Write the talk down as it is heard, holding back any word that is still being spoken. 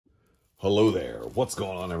Hello there. What's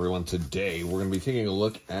going on, everyone? Today, we're going to be taking a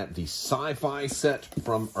look at the Sci-Fi set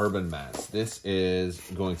from Urbanmatz. This is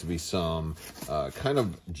going to be some kind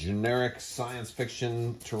of generic science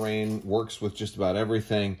fiction terrain, works with just about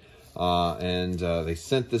everything. They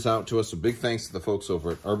sent this out to us, so big thanks to the folks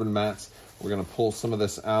over at Urbanmatz. We're going to pull some of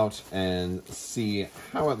this out and see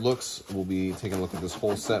how it looks. We'll be taking a look at this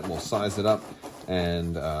whole set, and we'll size it up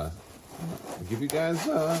and I'll give you guys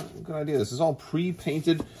a good idea. This is all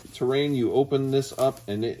pre-painted terrain. You open this up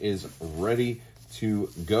and it is ready to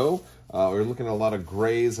go. We're looking at a lot of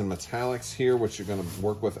grays and metallics here, which you're going to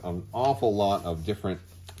work with an awful lot of different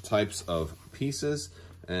types of pieces.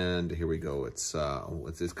 And here we go. It's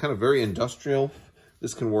kind of very industrial.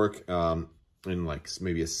 This can work in like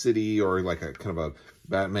maybe a city or like a kind of a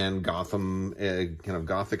Batman Gotham kind of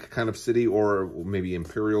gothic kind of city, or maybe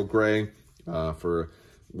Imperial Gray for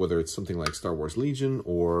whether it's something like Star Wars Legion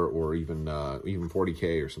or even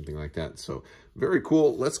 40K or something like that. So very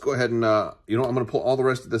cool. Let's go ahead and, I'm going to pull all the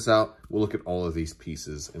rest of this out. We'll look at all of these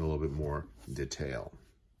pieces in a little bit more detail.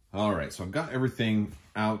 All right, so I've got everything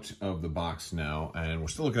out of the box now, and we're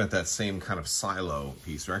still looking at that same kind of silo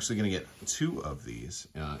piece. We're actually going to get two of these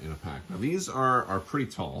in a pack. Now, these are pretty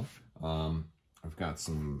tall. I've got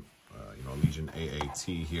some, Legion AAT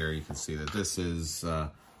here. You can see that this is a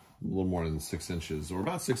little more than 6 inches, or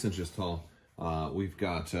about 6 inches tall. We've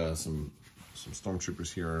got some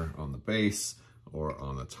stormtroopers here on the base or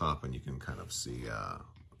on the top, and you can kind of see,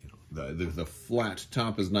 the flat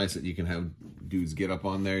top is nice that you can have dudes get up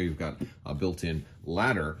on there. You've got a built-in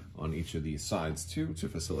ladder on each of these sides too to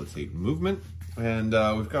facilitate movement. And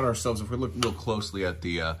we've got ourselves, if we look real closely at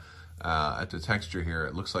the texture here,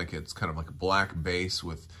 it looks like it's kind of like a black base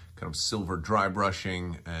with kind of silver dry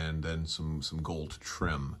brushing and then some gold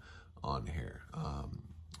trim on here.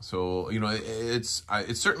 It's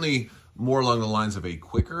certainly more along the lines of a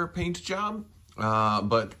quicker paint job.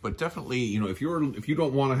 But definitely, if you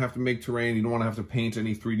don't want to have to make terrain, you don't want to have to paint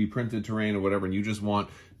any 3D printed terrain or whatever, and you just want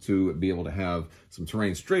to be able to have some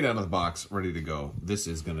terrain straight out of the box ready to go, this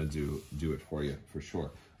is going to do it for you for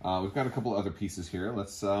sure. We've got a couple other pieces here.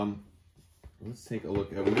 Let's take a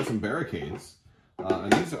look at, we've got some barricades.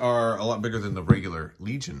 And these are a lot bigger than the regular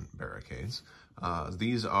Legion barricades.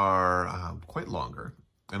 These are quite longer,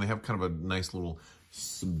 and they have kind of a nice little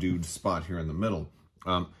subdued spot here in the middle.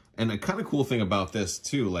 And a kind of cool thing about this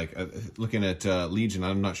too, like looking at Legion,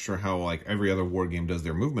 I'm not sure how like every other war game does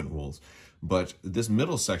their movement rules, but this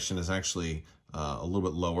middle section is actually a little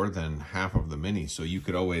bit lower than half of the mini. So you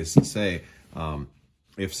could always say,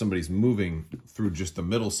 if somebody's moving through just the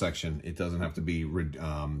middle section, it doesn't have to be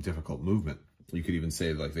difficult movement. You could even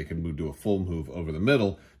say like they could do a full move over the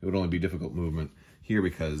middle. It would only be difficult movement here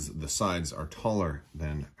because the sides are taller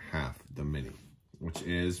than half the mini, which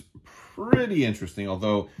is pretty interesting.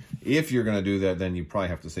 Although if you're going to do that, then you probably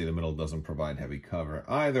have to say the middle doesn't provide heavy cover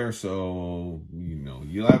either. So,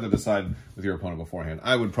 you'll have to decide with your opponent beforehand.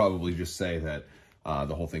 I would probably just say that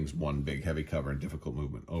the whole thing's one big heavy cover and difficult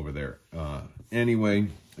movement over there. Anyway,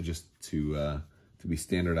 just to be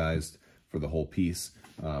standardized for the whole piece,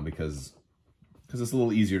 because it's a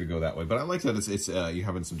little easier to go that way. But I like that it's you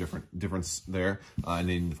having some difference there. And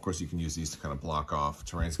then, of course, you can use these to kind of block off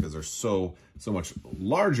terrains because they're so much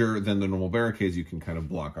larger than the normal barricades. You can kind of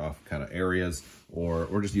block off kind of areas or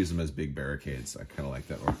just use them as big barricades. I kind of like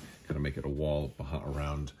that, or kind of make it a wall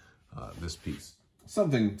around this piece.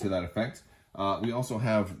 Something to that effect. We also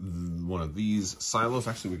have one of these silos.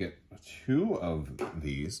 Actually, we get two of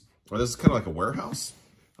these. Or this is kind of like a warehouse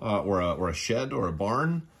or a shed or a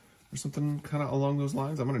barn, or something kind of along those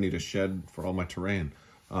lines. I'm going to need a shed for all my terrain.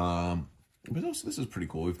 But also, this is pretty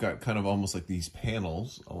cool. We've got kind of almost like these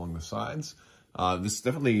panels along the sides. This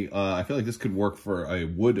definitely, I feel like this could work for a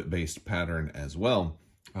wood-based pattern as well.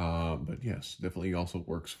 But yes, definitely also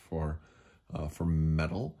works for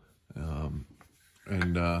metal. Yeah,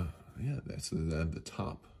 that's the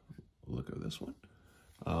top look of this one.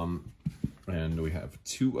 And we have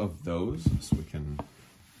two of those, so we can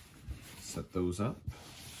set those up.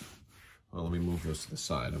 Well, let me move those to the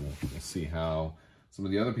side, and we'll see how some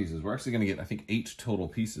of the other pieces. We're actually going to get, I think, 8 total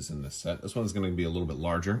pieces in this set. This one's going to be a little bit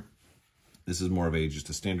larger. This is more of just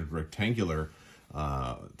a standard rectangular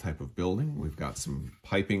type of building. We've got some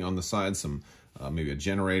piping on the side, some maybe a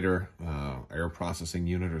generator, air processing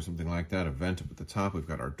unit or something like that, a vent up at the top. We've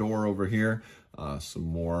got our door over here, some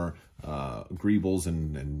more greebles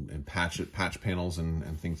and patch panels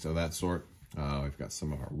and things of that sort. We've got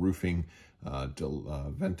some of our roofing,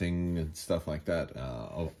 venting and stuff like that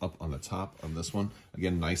up on the top of this one.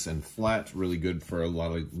 Again, nice and flat, really good for a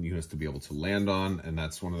lot of units to be able to land on, and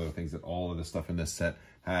that's one of the things that all of the stuff in this set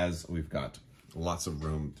has. We've got lots of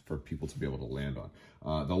room for people to be able to land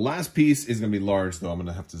on. The last piece is going to be large, though. I'm going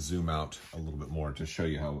to have to zoom out a little bit more to show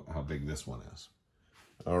you how big this one is.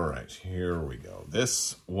 All right, here we go.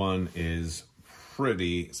 This one is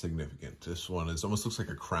pretty significant. This one almost looks like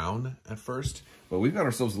a crown at first, but we've got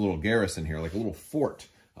ourselves a little garrison here, like a little fort.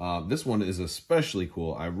 This one is especially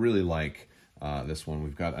cool. I really like this one.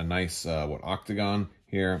 We've got a nice octagon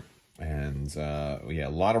here, and yeah, a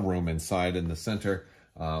lot of room inside in the center.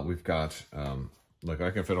 We've got look,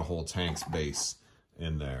 I can fit a whole tank's base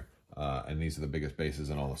in there, and these are the biggest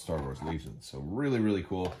bases in all the Star Wars Legions. So really, really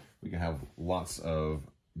cool. We can have lots of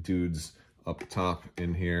dudes up top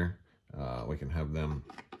in here. We can have them.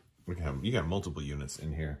 You got multiple units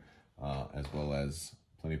in here, as well as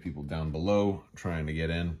plenty of people down below trying to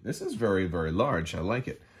get in. This is very, very large. I like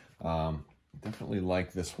it. Definitely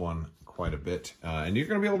like this one quite a bit. And you're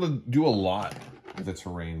going to be able to do a lot with a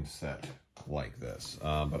terrain set like this.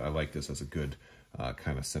 But I like this as a good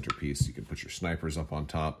kind of centerpiece. You can put your snipers up on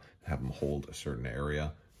top, have them hold a certain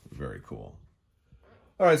area. Very cool.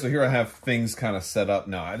 All right, so here I have things kind of set up.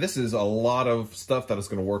 Now, this is a lot of stuff that is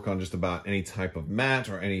going to work on just about any type of mat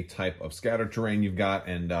or any type of scattered terrain you've got.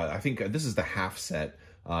 And I think this is the half set.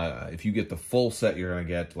 If you get the full set, you're going to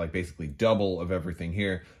get like basically double of everything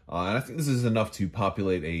here. And I think this is enough to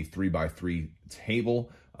populate a 3x3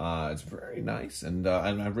 table. It's very nice, and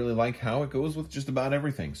I really like how it goes with just about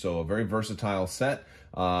everything. So a very versatile set.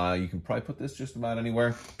 You can probably put this just about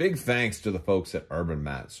anywhere. Big thanks to the folks at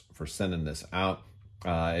Urbanmatz for sending this out.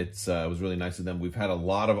 It was really nice of them. We've had a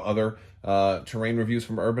lot of other terrain reviews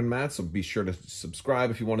from Urbanmatz, so be sure to subscribe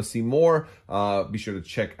if you want to see more. Be sure to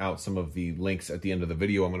check out some of the links at the end of the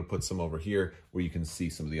video. I'm going to put some over here where you can see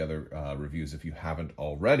some of the other reviews if you haven't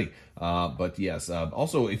already. But yes,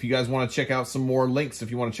 also, if you guys want to check out some more links, if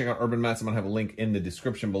you want to check out Urbanmatz, I'm going to have a link in the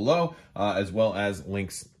description below, as well as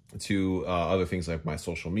links to other things like my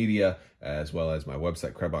social media, as well as my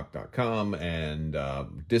website, Crabbok.com, and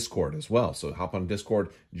Discord as well. So hop on Discord,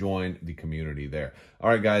 join the community there. All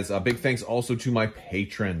right, guys, big thanks also to my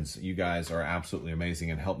patrons. You guys are absolutely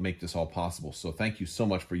amazing and help make this all possible. So thank you so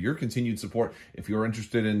much for your continued support. If you're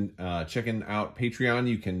interested in checking out Patreon,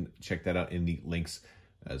 you can check that out in the links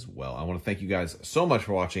as well. I want to thank you guys so much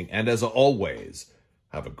for watching, and as always,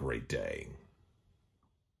 have a great day.